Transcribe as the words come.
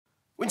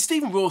When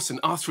Stephen Rawson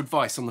asked for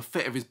advice on the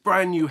fit of his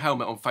brand new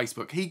helmet on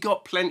Facebook, he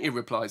got plenty of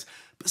replies,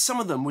 but some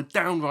of them were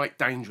downright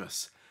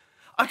dangerous.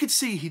 I could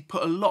see he'd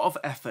put a lot of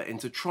effort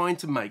into trying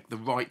to make the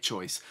right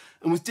choice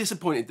and was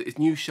disappointed that his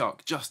new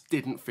Shark just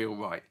didn't feel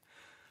right.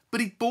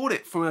 But he'd bought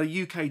it from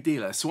a UK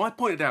dealer, so I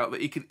pointed out that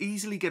he could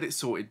easily get it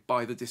sorted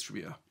by the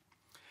distributor.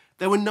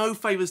 There were no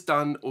favours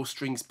done or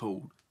strings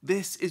pulled.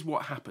 This is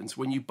what happens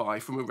when you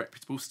buy from a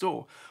reputable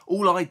store.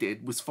 All I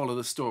did was follow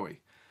the story.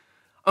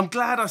 I'm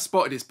glad I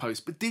spotted his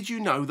post, but did you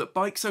know that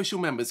Bike Social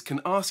members can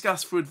ask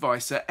us for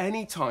advice at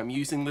any time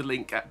using the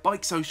link at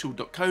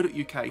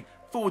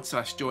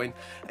bikesocial.co.uk/join,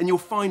 and you'll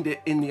find it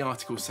in the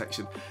articles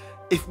section.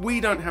 If we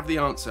don't have the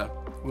answer,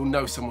 we'll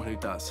know someone who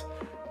does.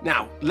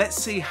 Now,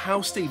 let's see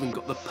how Stephen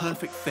got the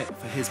perfect fit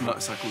for his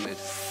motorcycle lid.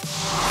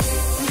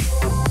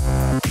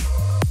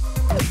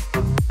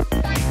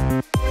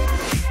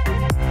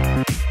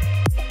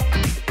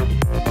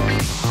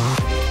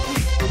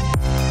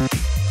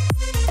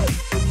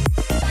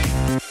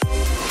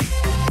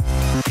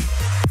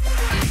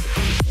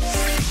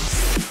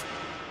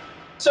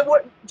 So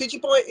what, did you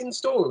buy it in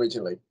store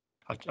originally?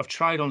 I've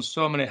tried on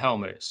so many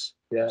helmets,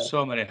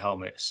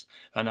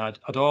 and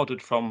I'd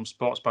ordered from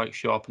Sports Bike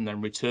Shop and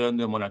then returned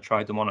them when I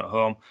tried them on at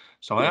home.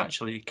 So I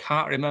actually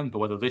can't remember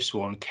whether this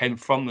one came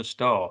from the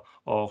store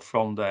or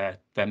from their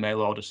mail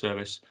order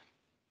service.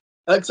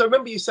 So I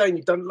remember you saying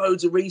you've done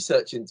loads of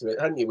research into it,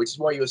 hadn't you? Which is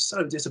why you were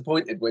so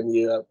disappointed when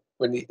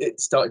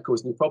it started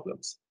causing you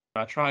problems.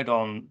 I tried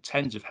on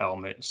tens of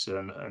helmets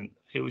and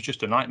it was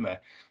just a nightmare.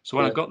 So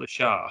when I got the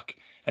Shark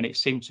and it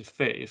seemed to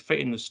fit, it fit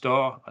in the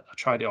store. I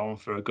tried it on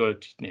for a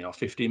good,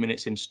 15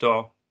 minutes in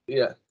store.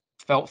 Yeah.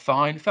 Felt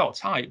fine, felt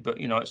tight, but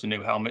it's a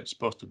new helmet, it's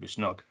supposed to be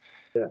snug.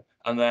 Yeah.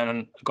 And then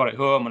I got it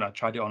home and I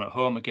tried it on at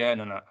home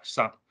again, and I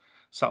sat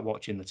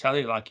watching the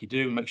telly like you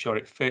do, make sure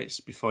it fits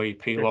before you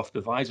peel off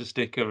the visor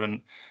sticker,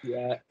 and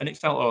it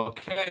felt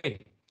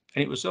okay.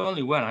 And it was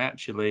only when I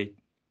actually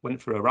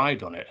went for a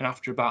ride on it, and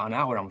after about an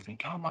hour I'm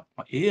thinking, oh, my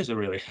ears are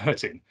really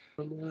hurting.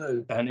 Oh,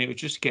 no. And it was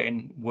just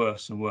getting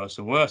worse and worse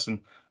and worse. And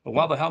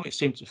while the helmet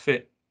seemed to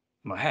fit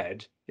my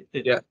head,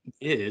 it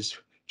ears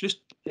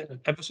just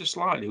ever so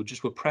slightly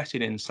just were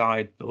pressing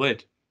inside the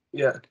lid.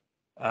 Yeah.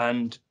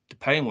 And the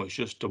pain was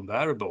just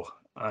unbearable.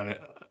 And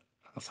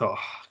I thought,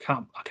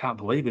 I can't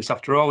believe this.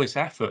 After all this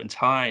effort and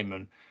time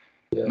and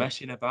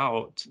messing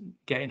about,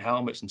 getting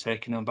helmets and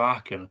taking them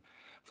back, and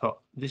I thought,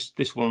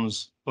 this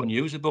one's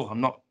unusable.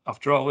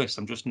 After all this,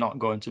 I'm just not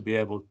going to be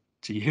able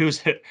to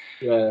use it.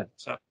 Yeah.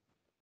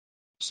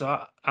 So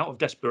out of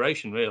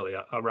desperation, really,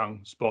 I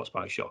rang Sports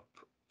Bike Shop,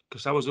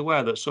 because I was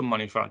aware that some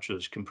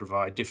manufacturers can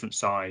provide different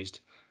sized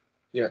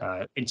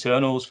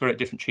internals for it,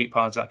 different cheek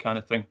pads, that kind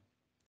of thing.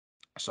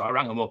 So I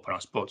rang him up and I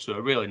spoke to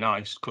a really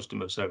nice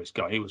customer service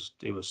guy. He was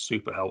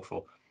super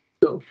helpful.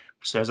 Cool.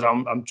 Says,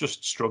 I'm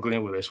just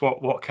struggling with this.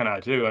 What can I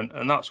do?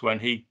 And that's when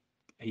he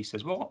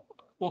says, well,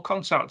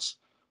 contact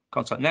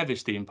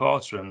Nevis, the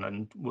importer,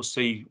 and we'll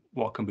see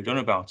what can be done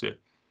about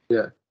it.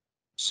 Yeah.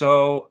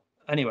 So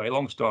anyway,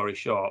 long story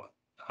short,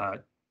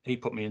 he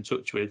put me in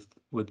touch with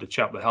the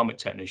chap, the helmet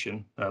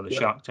technician, the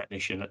Shark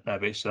technician at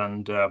Nevis,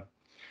 and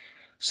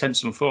sent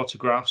some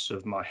photographs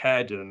of my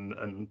head,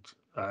 and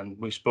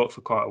we spoke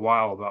for quite a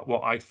while about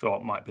what I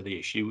thought might be the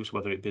issues,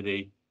 whether it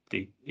be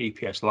the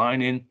EPS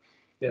lining,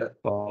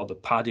 or the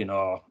padding,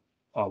 or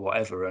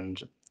whatever. And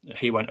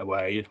he went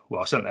away.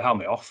 Well, I sent the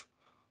helmet off,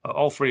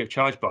 all free of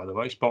charge, by the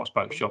way. Sports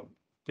Bike Shop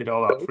did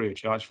all that free of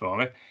charge for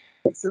me,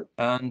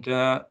 and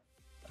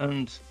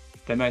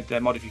they made their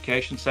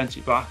modification, sent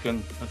it back,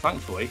 and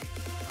thankfully,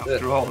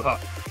 after all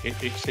that,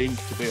 it seems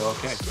to be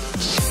okay.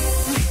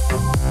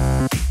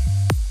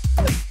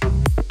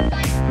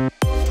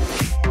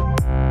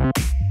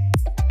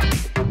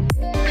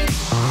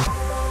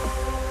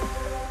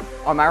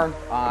 I'm Aaron,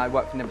 I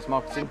work for Nevis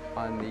Marketing.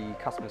 I'm the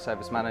customer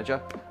service manager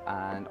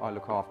and I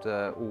look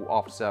after all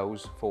after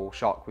sales for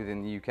Shark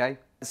within the UK.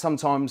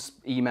 Sometimes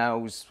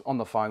emails on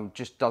the phone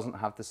just doesn't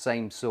have the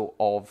same sort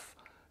of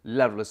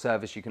level of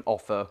service you can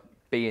offer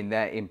being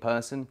there in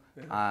person.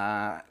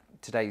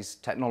 Today's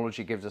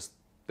technology gives us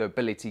the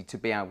ability to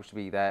be able to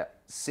be there,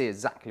 see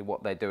exactly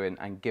what they're doing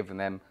and giving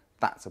them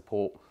that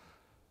support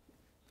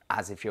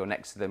as if you're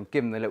next to them,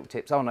 give them the little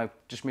tips. Oh no,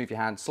 just move your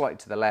hand slightly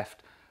to the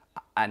left,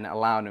 and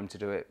allowing them to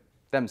do it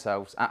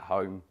themselves at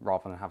home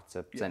rather than have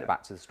to send it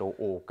back to the store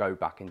or go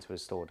back into a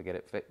store to get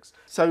it fixed.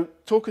 So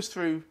talk us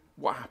through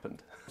what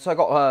happened. So I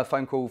got a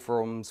phone call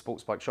from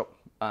Sports Bike Shop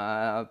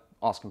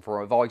asking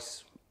for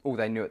advice. All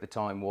they knew at the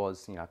time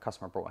was, a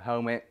customer brought a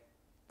helmet,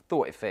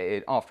 thought it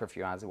fitted. After a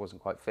few hours, it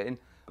wasn't quite fitting,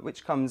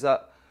 which comes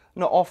up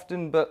not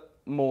often, but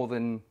more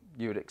than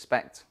you would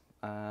expect.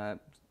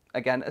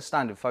 Again, a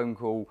standard phone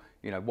call,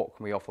 what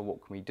can we offer,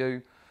 what can we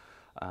do?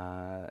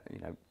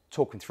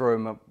 Talking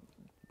through them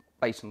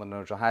based on the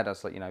knowledge I had, I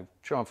was like,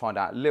 try and find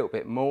out a little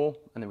bit more,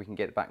 and then we can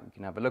get it back, we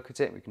can have a look at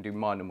it, we can do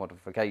minor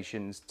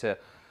modifications to,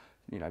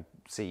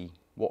 see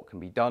what can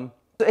be done.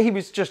 So he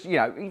was just,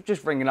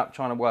 just ringing up,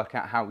 trying to work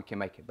out how we can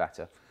make it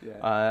better.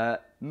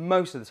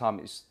 Most of the time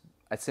it's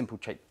a simple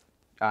cheek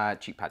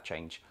pad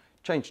change.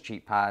 change the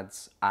cheek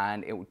pads,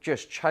 and it will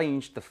just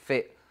change the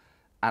fit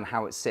and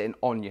how it's sitting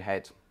on your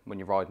head when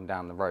you're riding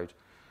down the road.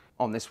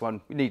 On this one,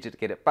 we needed to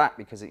get it back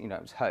because it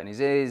was hurting his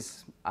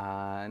ears,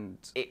 and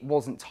it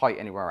wasn't tight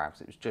anywhere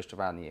else. It was just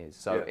around the ears.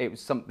 So it was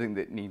something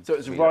that needs So it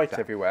was right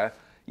everywhere?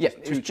 Yeah,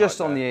 it was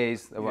just on the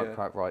ears that Yeah. weren't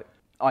quite right.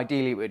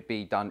 Ideally, it would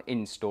be done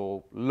in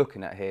store,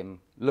 looking at him,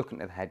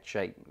 looking at the head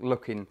shape,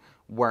 looking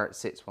where it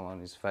sits well on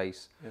his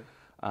face.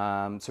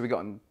 Yeah. So we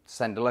got him to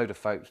send a load of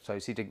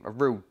photos. He did a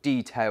real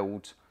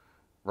detailed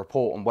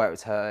report on where it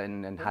was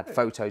hurting and had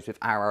photos with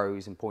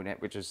arrows and pointing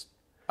it, which was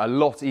a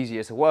lot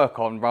easier to work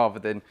on rather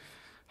than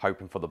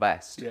hoping for the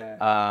best.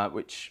 Yeah.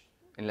 Which,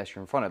 unless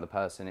you're in front of the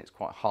person, it's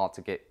quite hard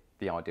to get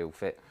the ideal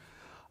fit.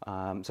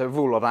 So with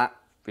all of that,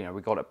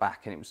 we got it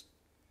back, and it was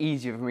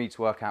easier for me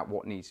to work out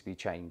what needs to be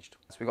changed.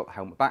 So we got the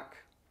helmet back,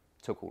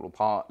 took all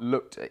apart,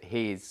 looked at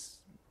his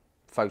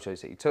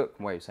photos that he took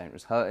and where he was saying it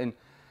was hurting,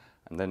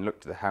 and then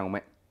looked at the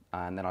helmet,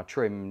 and then I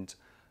trimmed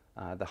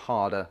the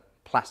harder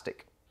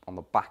plastic on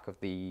the back of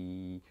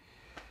the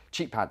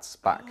cheek pads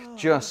back,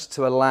 just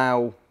to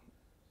allow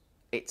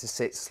it to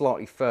sit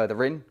slightly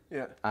further in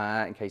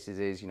case his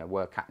ears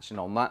were catching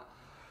on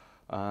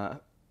that.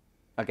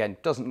 Again,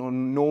 doesn't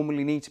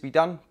normally need to be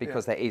done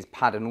because there is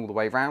padding all the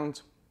way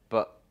around,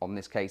 but on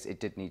this case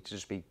it did need to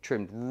just be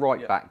trimmed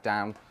right back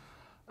down,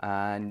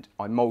 and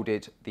I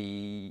moulded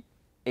the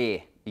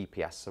ear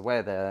EPS, so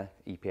where the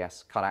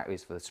EPS cutout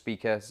is for the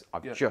speakers,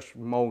 I've just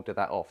moulded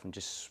that off and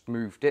just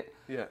smoothed it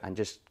and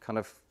just kind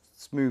of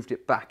smoothed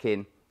it back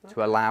in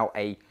to allow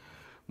a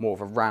more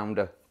of a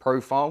rounder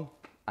profile,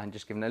 and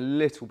just giving a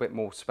little bit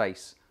more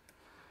space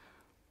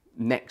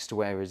next to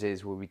where his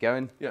ears will be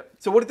going. Yeah.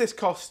 So what did this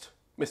cost,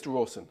 Mr.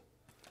 Rawson?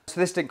 So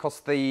this didn't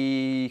cost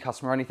the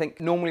customer anything.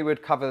 Normally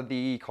we'd cover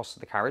the cost of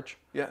the carriage,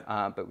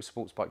 but with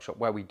Sports Bike Shop,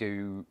 where we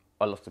do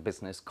a lot of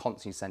business,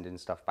 constantly sending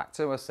stuff back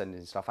to us,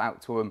 sending stuff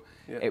out to them,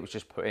 it was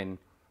just put in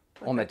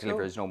on their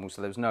delivery as normal,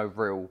 so there was no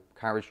real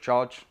carriage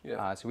charge.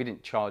 So we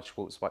didn't charge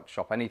Sports Bike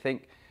Shop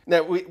anything.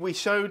 Now, we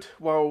showed,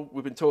 while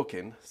we've been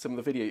talking, some of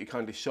the video you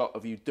kindly shot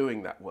of you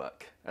doing that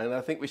work. And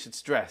I think we should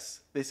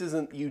stress, this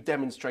isn't you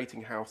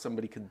demonstrating how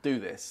somebody can do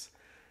this.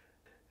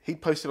 He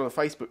posted on a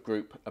Facebook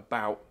group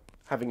about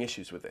having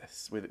issues with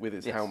this, with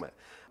his helmet.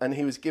 And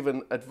he was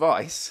given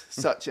advice,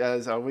 such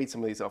as, I'll read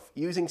some of these off,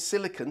 using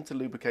silicone to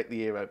lubricate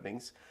the ear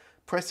openings,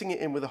 pressing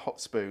it in with a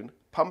hot spoon,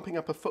 pumping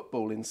up a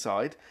football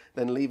inside,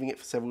 then leaving it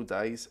for several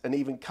days, and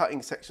even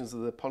cutting sections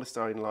of the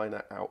polystyrene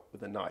liner out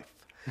with a knife.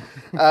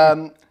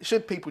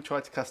 Should people try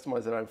to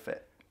customise their own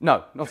fit?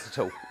 No, not at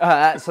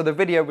all. So the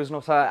video was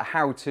not a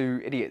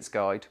how-to idiot's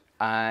guide.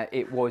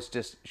 It was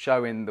just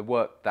showing the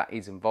work that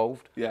is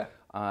involved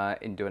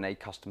in doing a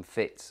custom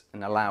fit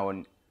and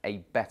allowing a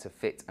better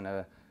fit and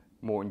a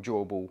more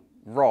enjoyable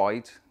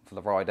ride for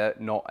the rider,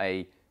 not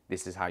a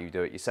this is how you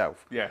do it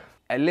yourself. Yeah.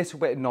 A little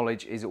bit of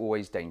knowledge is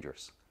always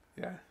dangerous.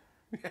 Yeah.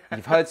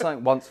 You've heard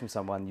something once from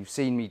someone, you've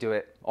seen me do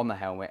it on the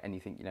helmet, and you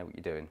think you know what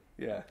you're doing.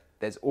 Yeah.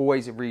 There's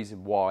always a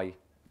reason why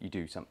you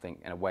do something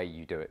and a way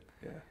you do it.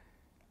 Yeah.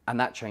 And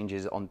that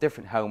changes on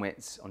different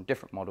helmets, on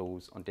different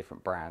models, on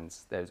different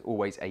brands. There's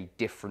always a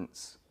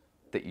difference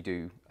that you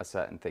do a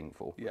certain thing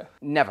for. Yeah.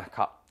 Never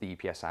cut the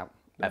EPS out,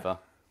 ever.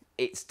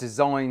 It's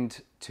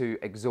designed to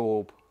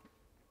absorb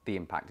the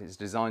impact. It's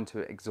designed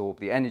to absorb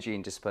the energy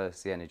and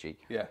disperse the energy.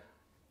 Yeah.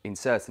 In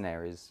certain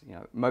areas,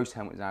 most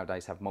helmets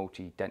nowadays have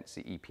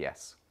multi-density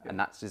EPS, and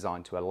that's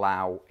designed to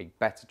allow a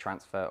better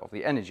transfer of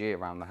the energy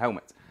around the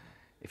helmet.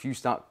 If you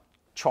start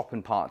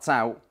chopping parts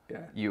out,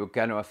 you are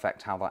going to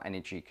affect how that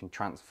energy can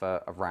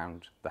transfer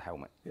around the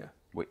helmet,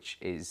 which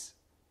is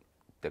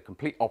the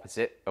complete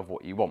opposite of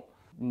what you want.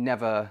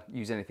 Never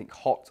use anything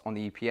hot on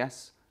the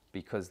EPS,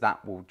 because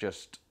that will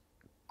just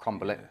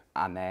crumble it,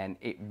 and then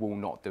it will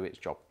not do its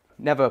job.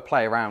 Never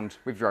play around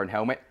with your own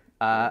helmet.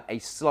 A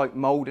slight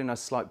moulding, a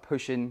slight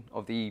pushing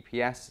of the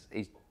EPS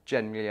is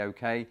generally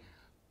okay,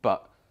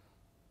 but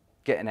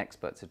get an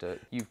expert to do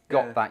it. You've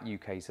got that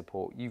UK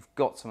support. You've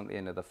got someone at the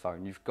end of the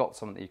phone. You've got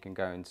someone that you can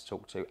go and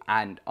talk to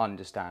and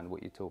understand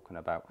what you're talking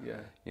about.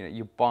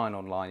 You're buying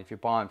online. If you're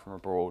buying from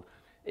abroad,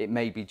 it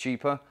may be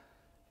cheaper,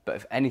 but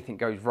if anything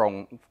goes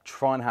wrong,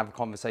 try and have a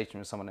conversation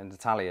with someone in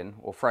Italian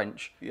or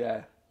French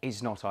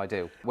is not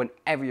ideal.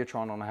 Whenever you're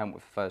trying on a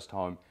helmet for the first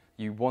time,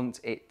 you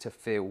want it to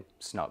feel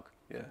snug.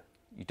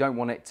 You don't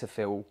want it to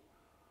feel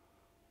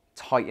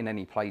tight in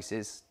any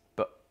places,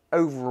 but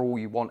overall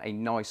you want a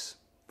nice,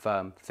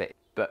 firm fit.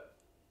 But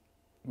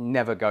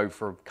never go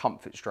for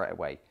comfort straight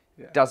away.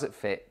 Does it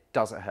fit?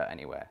 Does it hurt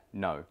anywhere?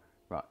 No.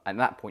 Right. And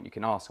at that point you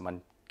can ask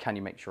someone, can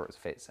you make sure it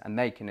fits? And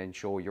they can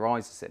ensure your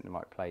eyes are sitting in the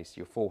right place,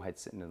 your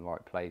forehead's sitting in the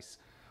right place,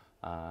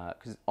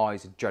 because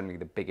eyes are generally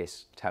the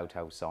biggest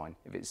telltale sign.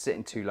 If it's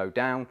sitting too low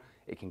down,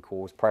 it can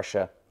cause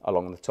pressure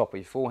along the top of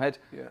your forehead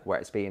where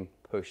it's being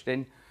pushed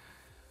in.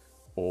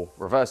 Or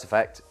reverse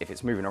effect, if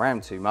it's moving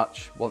around too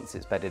much, once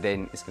it's bedded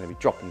in, it's going to be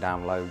dropping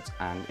down loads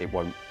and it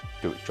won't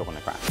do its job on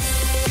the ground.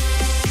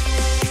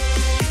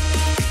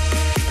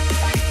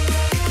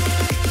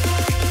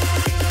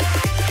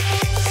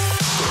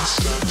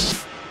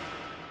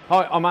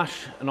 Hi, I'm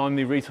Ash and I'm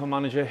the retail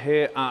manager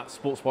here at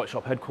Sports Bike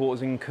Shop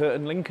headquarters in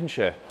Curtin,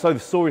 Lincolnshire. So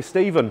the story of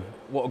Stephen,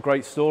 what a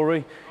great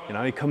story. You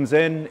know, he comes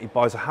in, he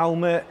buys a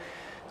helmet.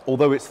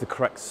 Although it's the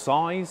correct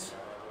size,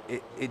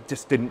 it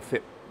just didn't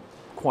fit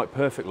quite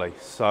perfectly.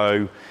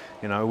 So,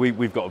 you know,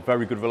 we've got a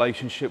very good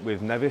relationship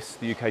with Nevis,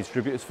 the UK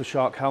distributors for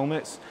Shark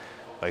helmets.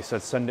 They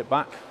said send it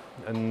back,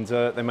 and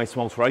they made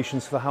some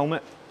alterations to the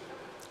helmet.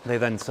 They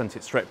then sent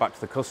it straight back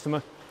to the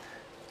customer,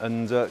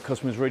 and the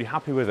customer was really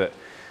happy with it.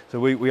 So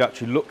we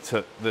actually looked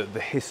at the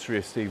history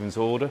of Stephen's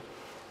order,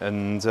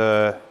 and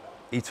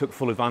he took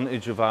full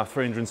advantage of our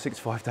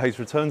 365 days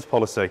returns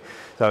policy.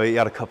 So he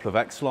had a couple of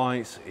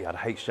X-Lights, he had a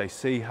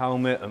HJC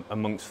helmet,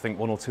 amongst I think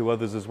 1 or 2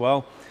 others as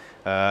well.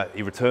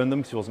 He returned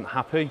them because he wasn't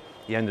happy.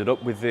 He ended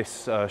up with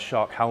this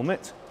Shark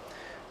helmet,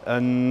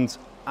 and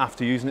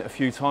after using it a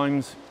few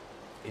times,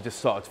 he just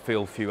started to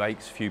feel a few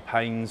aches, a few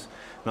pains,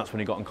 and that's when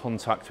he got in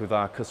contact with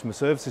our customer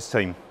services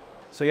team.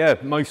 So yeah,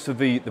 most of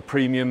the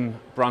premium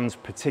brands,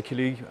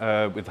 particularly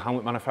with the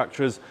helmet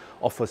manufacturers,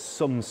 offer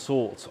some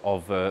sort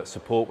of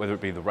support, whether it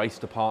be the race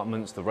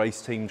departments, the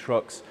race team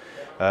trucks.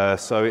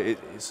 So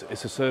it's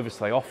a service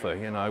they offer.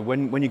 You know,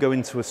 when you go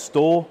into a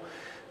store,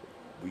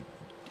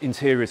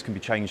 interiors can be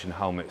changed in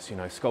helmets. You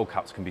know, skull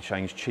caps can be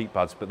changed, cheek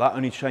pads, but that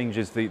only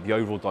changes the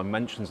overall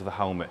dimensions of the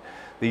helmet.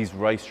 These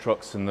race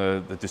trucks and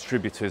the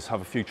distributors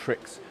have a few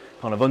tricks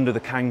kind of under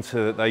the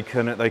counter that they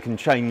can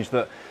change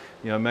that,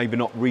 you know, maybe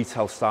not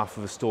retail staff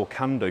of the store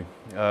can do.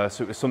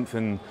 So it was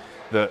something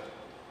that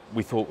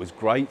we thought was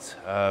great,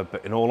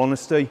 but in all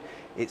honesty,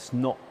 it's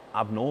not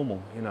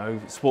abnormal. You know,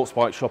 Sports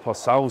Bike Shop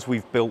ourselves,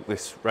 we've built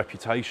this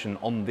reputation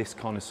on this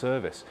kind of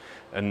service,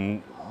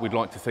 and we'd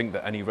like to think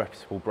that any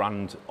reputable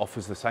brand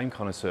offers the same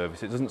kind of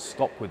service. It doesn't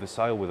stop with the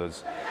sale with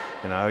us.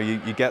 You know,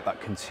 you get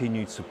that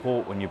continued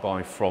support when you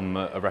buy from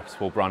a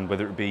reputable brand,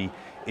 whether it be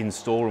in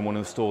store in one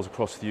of the stores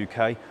across the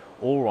UK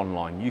or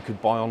online. You could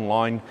buy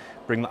online,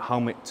 bring that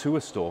helmet to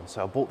a store,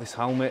 say, I bought this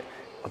helmet,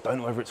 I don't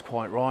know whether it's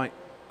quite right.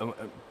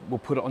 We'll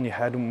put it on your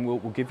head and we'll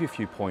give you a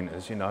few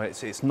pointers. You know,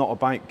 it's not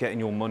about getting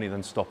your money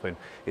then stopping.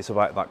 It's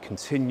about that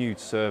continued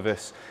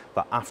service,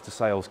 that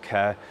after-sales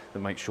care that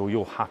makes sure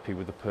you're happy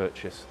with the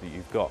purchase that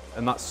you've got.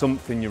 And that's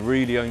something you're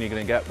really only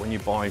going to get when you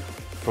buy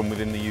from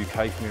within the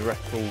UK from your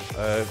reputable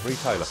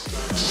retailer.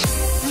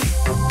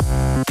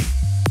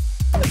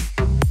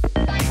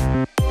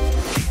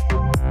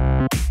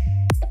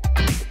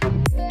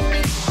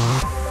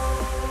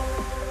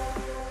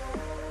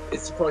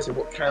 It's surprising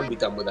what can be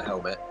done with a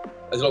helmet.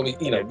 As long as,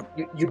 you know,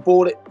 you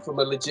bought it from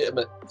a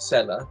legitimate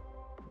seller,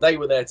 they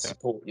were there to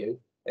support you.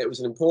 It was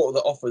an importer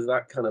that offers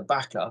that kind of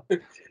backup.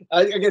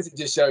 I guess it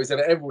just shows that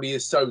everybody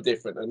is so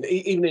different. And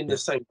even in the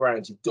same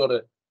brand, you've got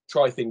to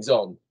try things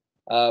on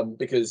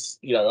because,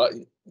 you know,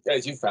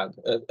 as you found,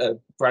 a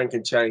brand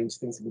can change,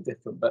 things can be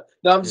different. But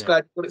no, I'm just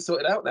glad you got it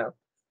sorted out now.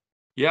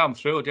 Yeah, I'm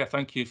thrilled. Yeah,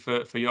 thank you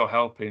for your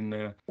help in.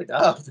 It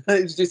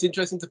was just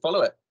interesting to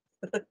follow it.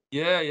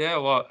 Yeah.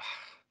 Well,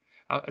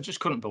 I just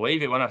couldn't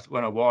believe it when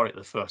I wore it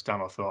the first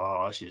time. I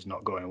thought, oh, this is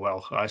not going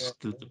well.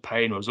 The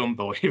pain was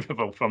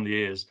unbelievable from the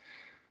ears.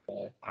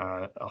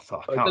 I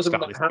thought, I can't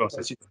stand this process. It doesn't matter how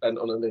much you spent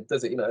on a lid,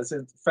 does it? You know, it's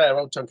a fair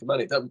old chunk of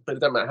money. But it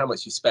doesn't matter how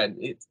much you spend.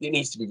 It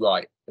needs to be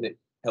right, and it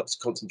helps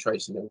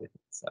concentration and everything.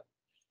 So.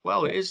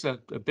 Well, it is a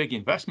big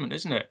investment,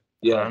 isn't it?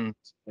 Yeah.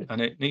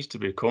 And it needs to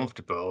be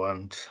comfortable.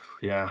 And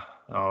yeah,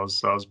 I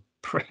was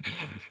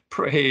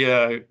pretty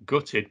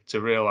gutted to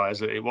realise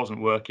that it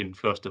wasn't working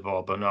first of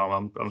all. But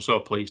no, I'm so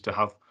pleased to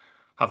have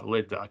a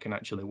lid that I can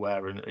actually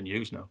wear and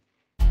use now.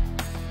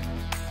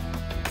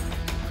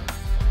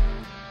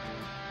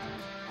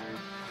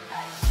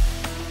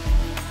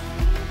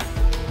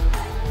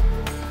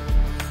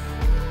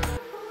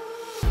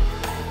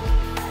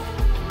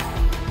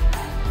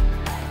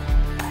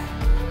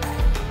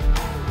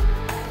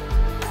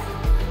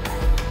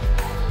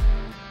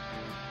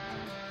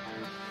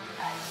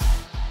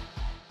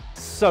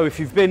 So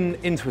if you've been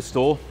into a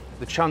store,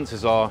 the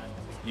chances are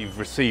you've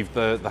received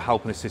the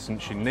help and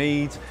assistance you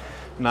need.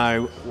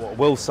 Now, what I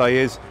will say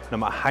is, no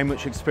matter how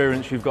much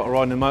experience you've got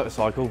riding a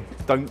motorcycle,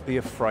 don't be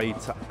afraid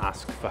to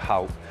ask for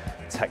help.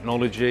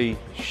 Technology,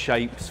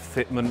 shapes,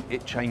 fitment,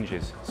 it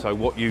changes. So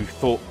what you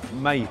thought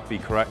may be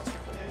correct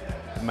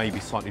may be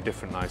slightly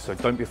different now, so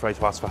don't be afraid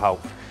to ask for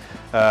help.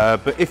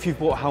 But if you've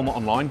bought a helmet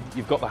online,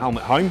 you've got the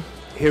helmet home,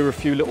 here are a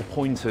few little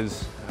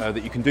pointers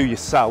that you can do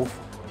yourself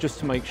just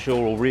to make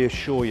sure or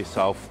reassure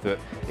yourself that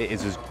it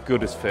is as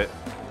good as fit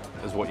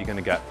as what you're going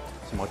to get.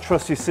 So my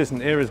trusty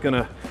assistant here is going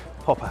to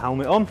pop a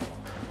helmet on.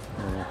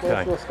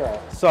 Okay.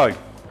 So,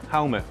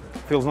 helmet.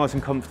 Feels nice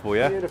and comfortable,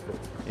 yeah? Beautiful.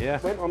 Yeah.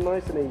 Went on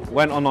nice and easy.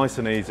 Went on nice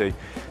and easy.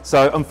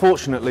 So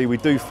unfortunately we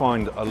do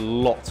find a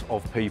lot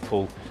of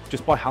people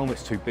just buy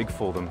helmets too big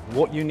for them.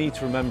 What you need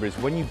to remember is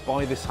when you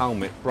buy this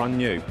helmet brand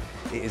new,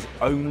 it is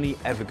only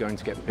ever going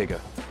to get bigger.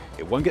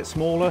 It won't get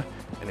smaller,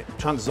 and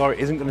chances are it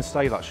isn't going to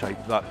stay that shape,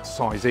 that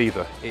size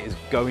either. It is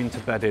going to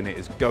bed in, it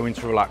is going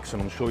to relax,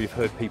 and I'm sure you've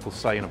heard people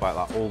saying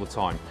about that all the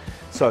time.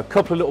 So a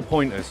couple of little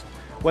pointers.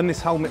 When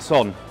this helmet's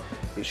on,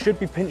 it should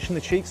be pinching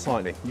the cheek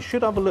slightly. You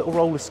should have a little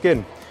roll of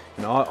skin.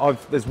 You know,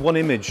 there's one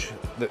image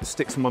that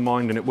sticks in my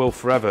mind, and it will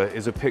forever,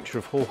 is a picture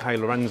of Jorge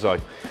Lorenzo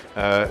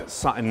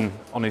sat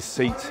on his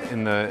seat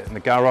in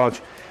the garage,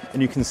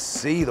 and you can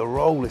see the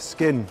roller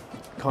skin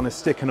kind of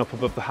sticking up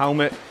above the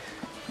helmet.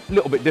 A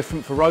little bit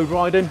different for road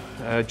riding.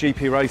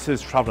 GP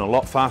racers traveling a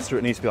lot faster,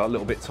 it needs to be a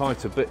little bit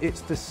tighter, but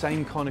it's the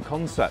same kind of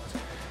concept.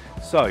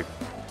 So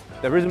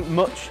there isn't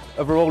much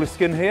of a roller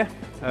skin here,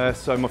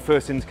 so my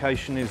first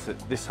indication is that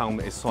this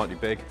helmet is slightly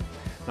big.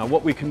 Now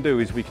what we can do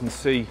is we can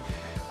see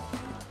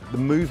the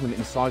movement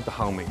inside the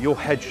helmet. Your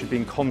head should be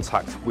in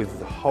contact with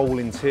the whole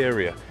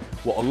interior.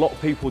 What a lot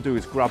of people do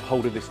is grab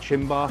hold of this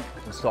chin bar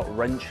and start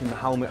wrenching the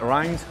helmet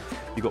around.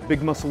 You've got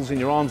big muscles in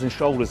your arms and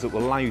shoulders that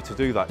will allow you to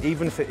do that.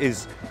 Even if it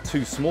is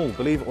too small,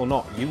 believe it or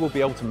not, you will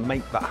be able to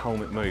make that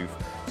helmet move.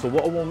 So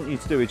what I want you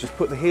to do is just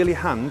put the heel of your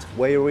hand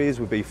where your ears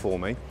would be for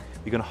me.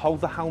 You're going to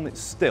hold the helmet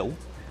still,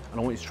 and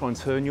I want you to try and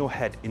turn your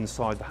head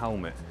inside the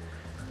helmet.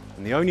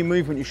 And the only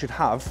movement you should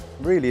have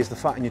really is the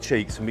fat in your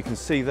cheeks, and we can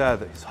see there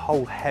that his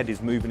whole head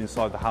is moving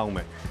inside the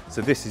helmet.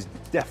 So this is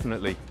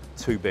definitely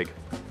too big.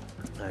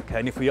 Okay,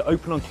 and if we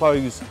open and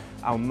close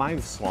our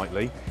mouth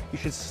slightly, you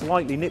should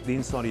slightly nip the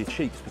inside of your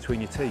cheeks between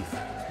your teeth,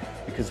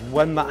 because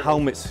when that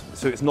helmet's,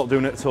 so it's not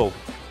doing it at all.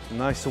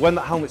 No, so when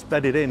that helmet's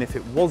bedded in, if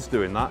it was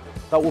doing that,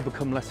 that will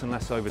become less and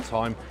less over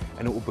time,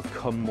 and it will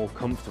become more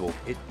comfortable.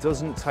 It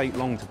doesn't take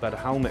long to bed a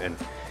helmet in.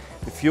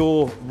 If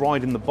you're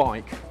riding the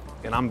bike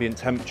in ambient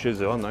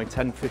temperatures, I don't know,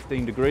 10,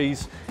 15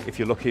 degrees, if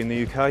you're lucky in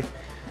the UK,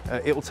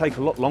 it will take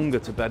a lot longer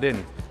to bed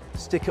in.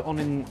 Stick it on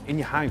in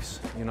your house,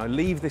 you know,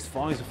 leave this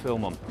visor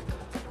film on.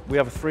 We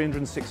have a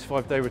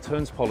 365-day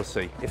returns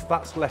policy. If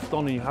that's left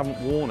on and you haven't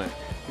worn it,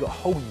 you've got a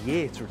whole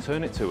year to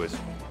return it to us.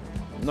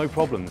 No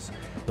problems.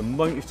 The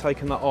moment you've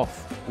taken that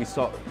off, we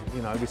start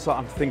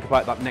having to think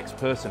about that next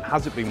person.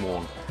 Has it been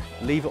worn?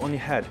 Leave it on your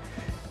head.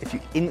 If you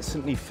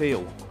instantly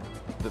feel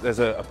that there's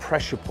a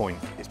pressure point,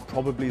 it's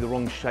probably the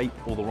wrong shape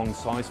or the wrong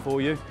size for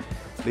you,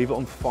 leave it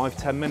on for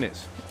 5–10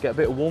 minutes. Get a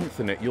bit of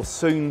warmth in it. You'll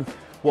soon,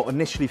 what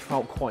initially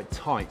felt quite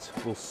tight,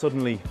 will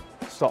suddenly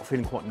start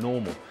feeling quite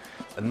normal.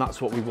 And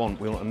that's what we want.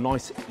 We want a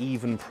nice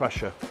even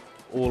pressure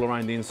all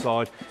around the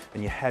inside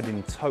and your head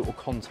in total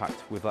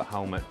contact with that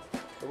helmet.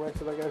 So where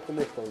should I go from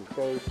this one?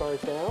 Go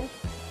size down?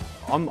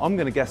 I'm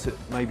going to guess it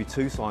maybe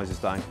 2 sizes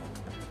down.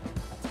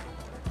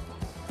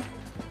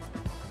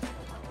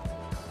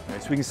 Okay,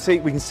 so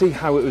we can see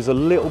how it was a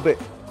little bit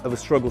of a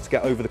struggle to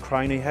get over the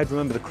crown of your head.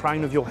 Remember, the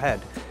crown of your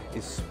head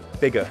is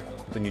bigger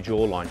than your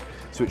jawline,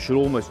 so it should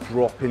almost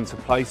drop into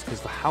place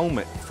because the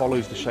helmet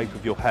follows the shape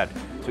of your head.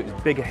 So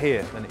it's bigger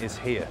here than it is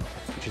here,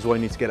 which is why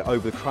you need to get it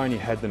over the crown of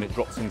your head, then it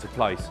drops into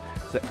place.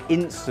 So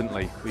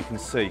instantly we can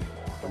see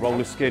the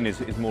roller skin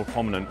is more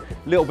prominent.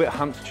 A little bit of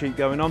hamster cheek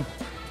going on.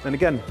 And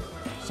again,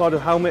 side of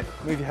the helmet,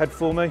 move your head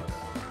for me.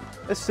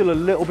 There's still a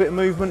little bit of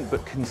movement,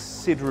 but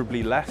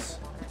considerably less.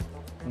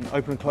 And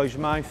open and close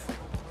your mouth.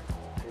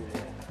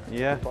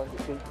 Yeah,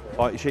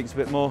 bite your cheeks a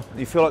bit more.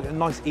 You feel like a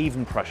nice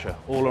even pressure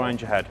all around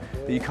your head.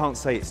 But you can't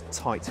say it's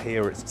tight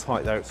here, it's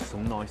tight there, it's just a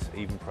nice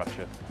even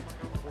pressure.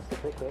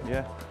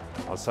 Yeah,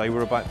 I'd say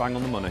we're about bang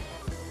on the money.